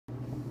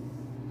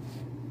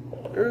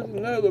Here's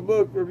another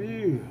book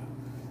review.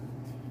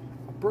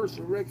 I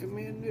personally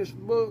recommend this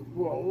book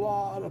for a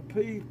lot of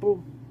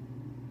people.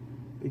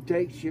 It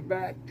takes you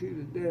back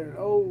to their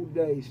old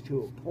days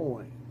to a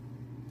point.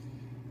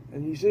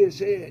 And you see it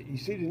said, you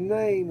see the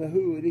name of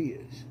who it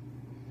is.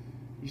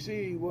 You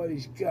see what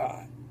he's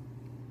got.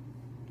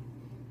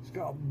 It's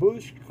called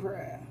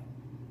Bushcraft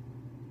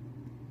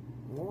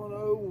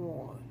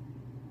 101.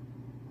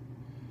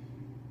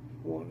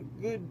 One of the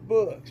good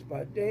books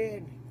by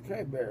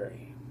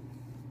DAVECANTERBURY.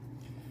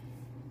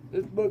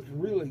 This book's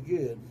really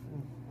good.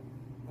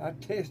 I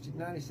tested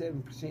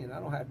 97%. I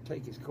don't have to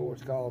take his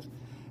course because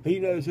he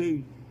knows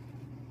who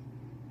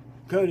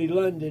Cody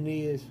London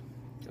is,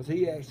 because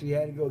he actually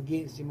had to go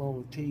against him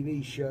on the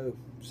TV show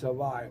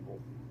Survival.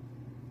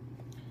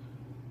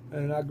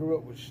 And I grew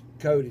up with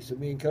Cody, so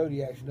me and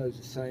Cody actually knows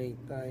the same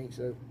thing,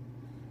 so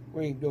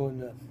we ain't doing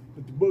nothing.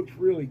 But the book's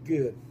really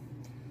good.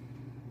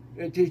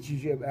 It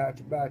teaches you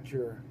about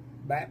your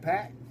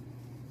backpack.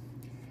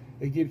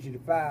 It gives you the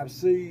 5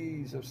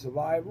 C's of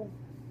survival.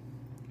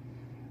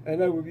 An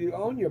overview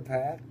on your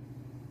pack.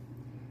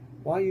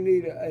 Why you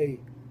need a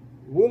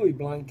woolly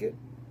blanket,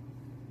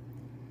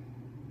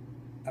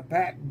 a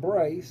pack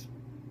brace,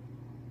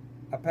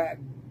 a pack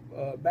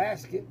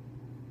basket,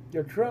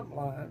 your trunk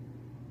line,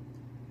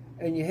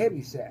 and your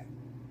heavy sack.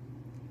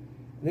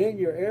 Then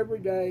your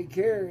everyday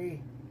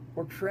carry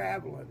for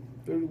traveling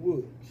through the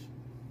woods.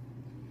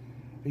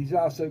 He's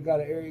also got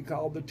an area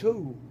called the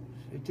tools.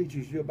 It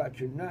teaches you about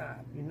your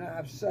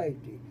knife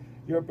safety,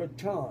 your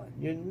baton,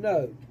 your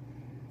note,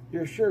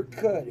 your sure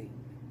cutting,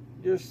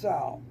 your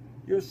saw,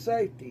 your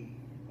safety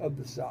of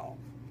the saw.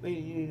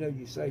 Meaning you know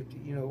your safety,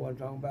 you know what I'm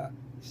talking about.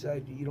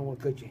 Safety, you don't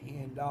want to cut your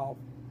hand off.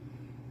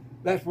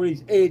 That's where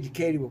he's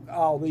educated with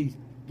all these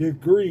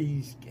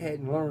degrees,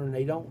 hadn't learned.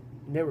 They don't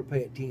never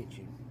pay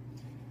attention.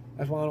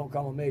 That's why I don't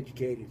call them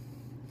educated.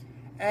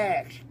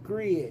 Axe,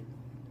 grid,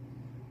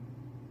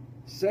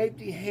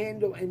 safety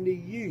handle and the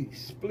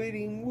use,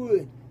 splitting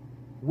wood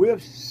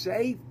with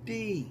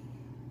safety.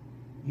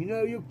 You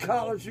know, your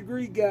college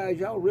degree guys,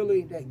 y'all really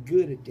ain't that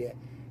good at that.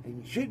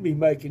 And you shouldn't be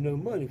making no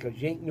money because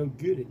you ain't no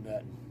good at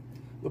nothing.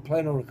 We're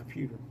playing on a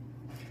computer.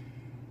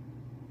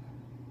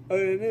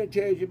 And then it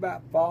tells you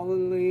about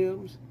falling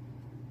limbs,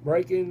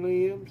 breaking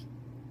limbs,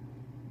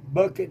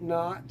 bucket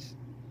knots,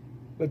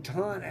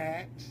 baton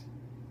axe,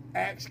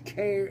 axe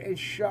care and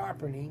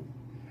sharpening,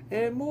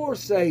 and more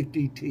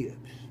safety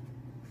tips.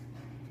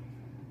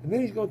 And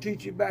then he's going to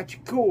teach you about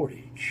your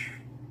cordage,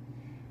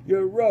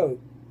 your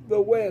rope, the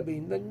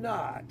webbing, the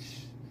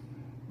knots,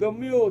 the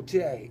mule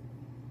tape,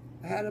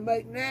 how to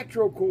make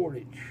natural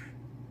cordage.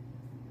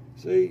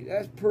 See,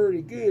 that's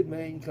pretty good,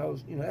 man,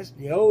 because, you know, that's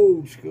the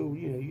old school.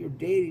 You know, your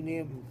daddy and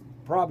them,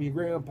 probably your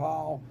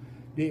grandpa,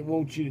 didn't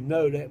want you to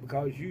know that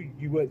because you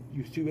was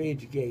too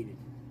educated.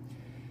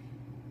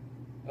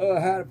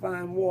 How to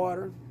find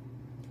water,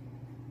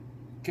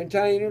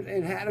 containers,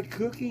 and how to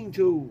cooking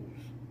tools,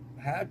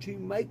 how to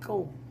make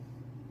them,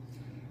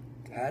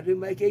 how to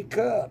make a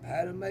cup,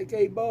 how to make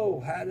a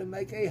bowl, how to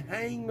make a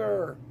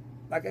hanger,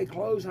 like a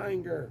clothes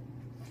hanger,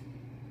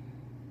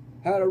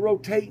 how to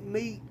rotate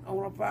meat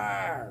on a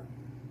fire,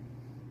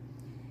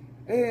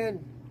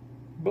 and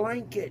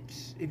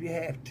blankets if you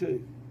have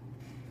to.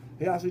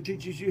 He also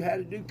teaches you how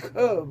to do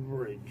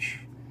coverage.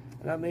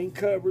 And I mean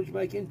coverage,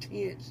 making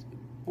tents,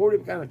 4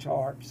 different kind of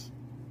tarps,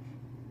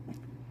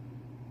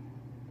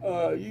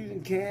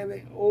 using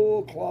canvas,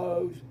 oil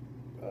clothes,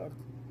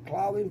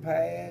 clothing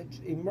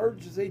pads,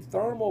 emergency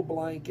thermal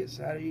blankets,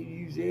 how do you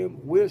use them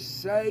with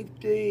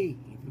safety.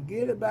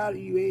 Forget about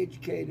it, you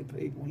educated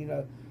people, you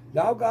know.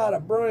 Y'all got a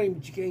brain,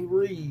 but you can't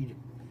read.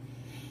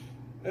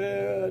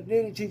 Then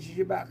it teaches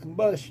you about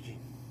combustion.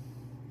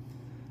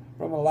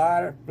 From a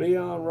lighter,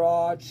 freon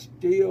rod,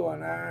 steel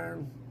and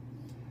iron,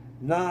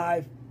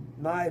 knife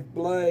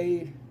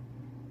blade,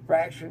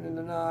 fraction in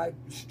the knife,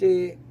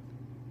 stick,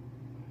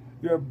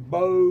 your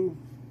bow.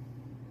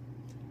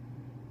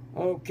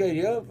 Okay,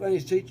 the other thing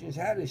he's teaching is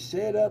how to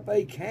set up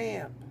a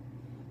camp.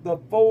 The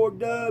 4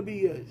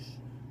 W's.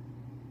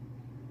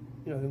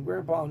 You know, and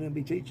Grandpa and them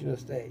be teaching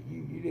us that.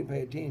 You didn't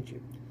pay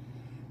attention.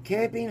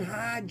 Camping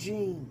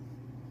hygiene.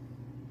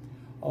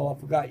 Oh, I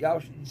forgot.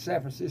 Y'all,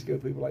 San Francisco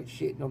people like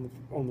shitting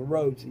on the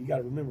road, so you got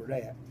to remember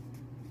that.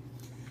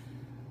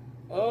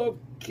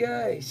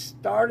 Okay,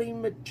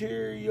 starting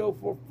material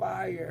for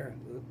fire.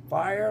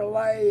 Fire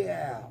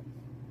layout.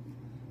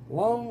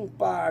 Long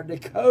fire,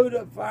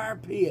 Dakota fire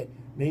pit.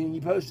 Meaning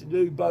you're supposed to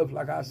do both,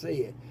 like I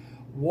said.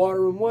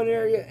 Water in one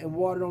area and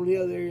water on the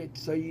other area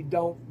so you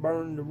don't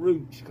burn the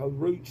roots, because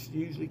roots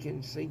usually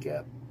can sink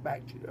up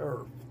back to the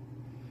earth.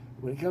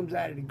 When it comes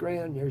out of the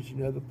ground, there's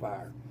another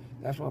fire.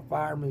 That's why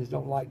firemen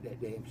don't like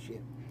that damn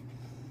shit.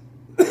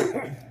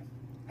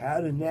 How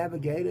to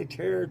navigate a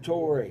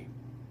territory.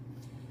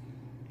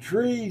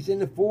 Trees in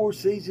the 4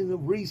 seasons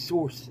of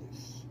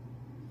resources.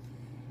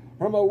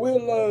 From a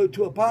willow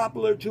to a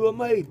poplar to a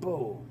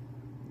maple.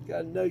 You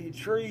got to know your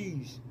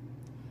trees.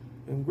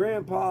 And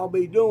Grandpa will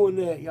be doing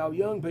that. Y'all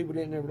young people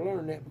didn't ever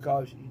learn that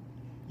because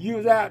you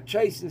was out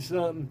chasing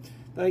something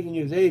thinking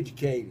you was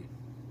educated.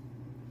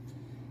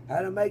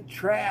 how to make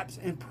traps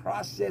and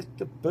process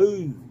the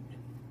food.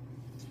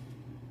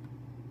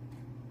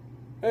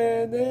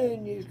 And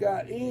then you've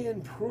got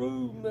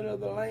improvement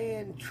of the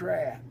land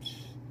traps,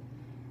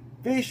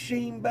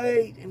 fishing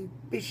bait and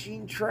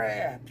fishing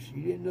traps.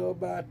 You didn't know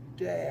about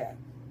that.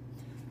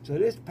 So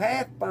this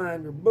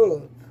Pathfinder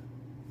book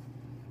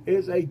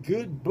is a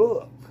good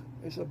book.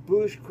 It's a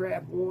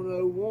Bushcraft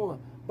 101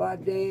 by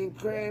Dan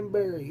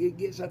Cranberry. It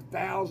gets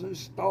 1,000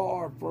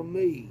 stars from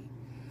me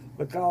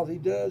because he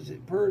does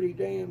it pretty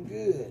damn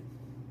good.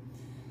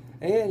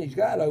 And he's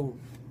got over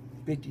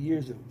 50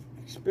 years of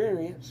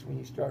experience when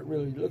you start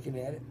really looking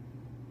at it.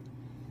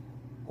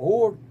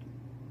 Or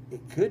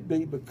it could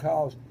be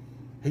because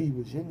he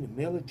was in the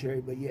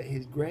military, but yet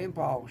his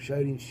grandpa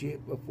showed him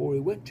shit before he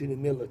went to the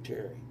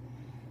military.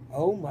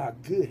 Oh my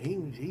good,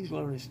 he's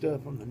learning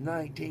stuff from the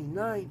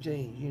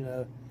 1919s, you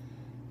know.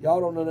 Y'all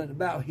don't know nothing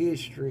about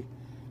history.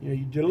 You know,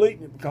 you're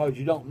deleting it because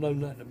you don't know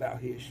nothing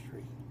about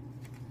history.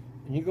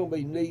 And you're going to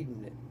be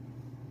needing it.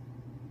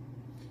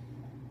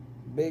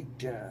 Big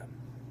time.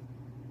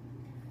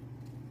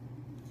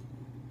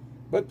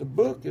 But the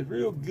book is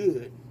real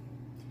good.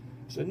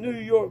 It's a New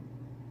York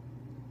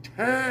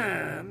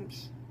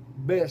Times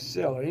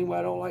bestseller.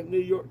 Anybody don't like New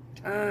York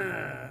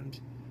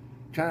Times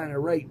trying to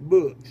rate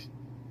books?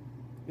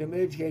 Them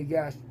educated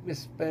guys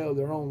misspell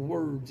their own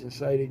words and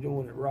say they're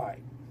doing it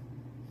right.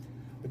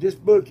 But this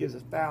book is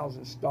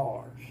 1,000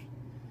 stars.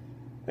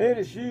 And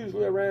it's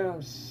usually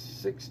around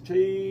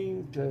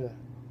 $16 to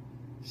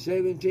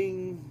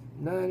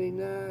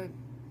 $17.99.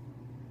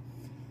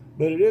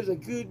 But it is a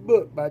good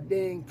book by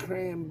Dan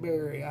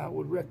Cranberry. I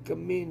would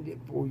recommend it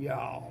for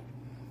y'all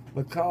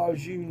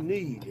because you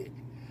need it.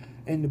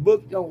 And the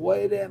book don't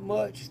weigh that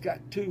much. It's got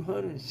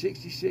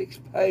 266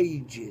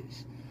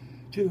 pages.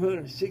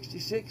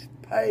 266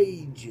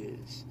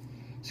 pages.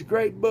 It's a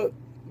great book.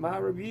 My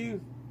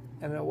review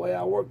and the way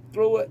I worked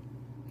through it.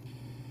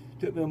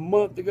 Took me a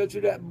month to go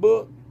through that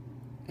book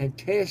and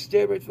test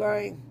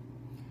everything.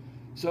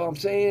 So I'm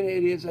saying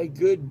it is a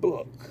good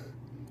book.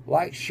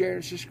 Like, share,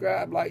 and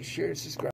subscribe. Like, share, and subscribe.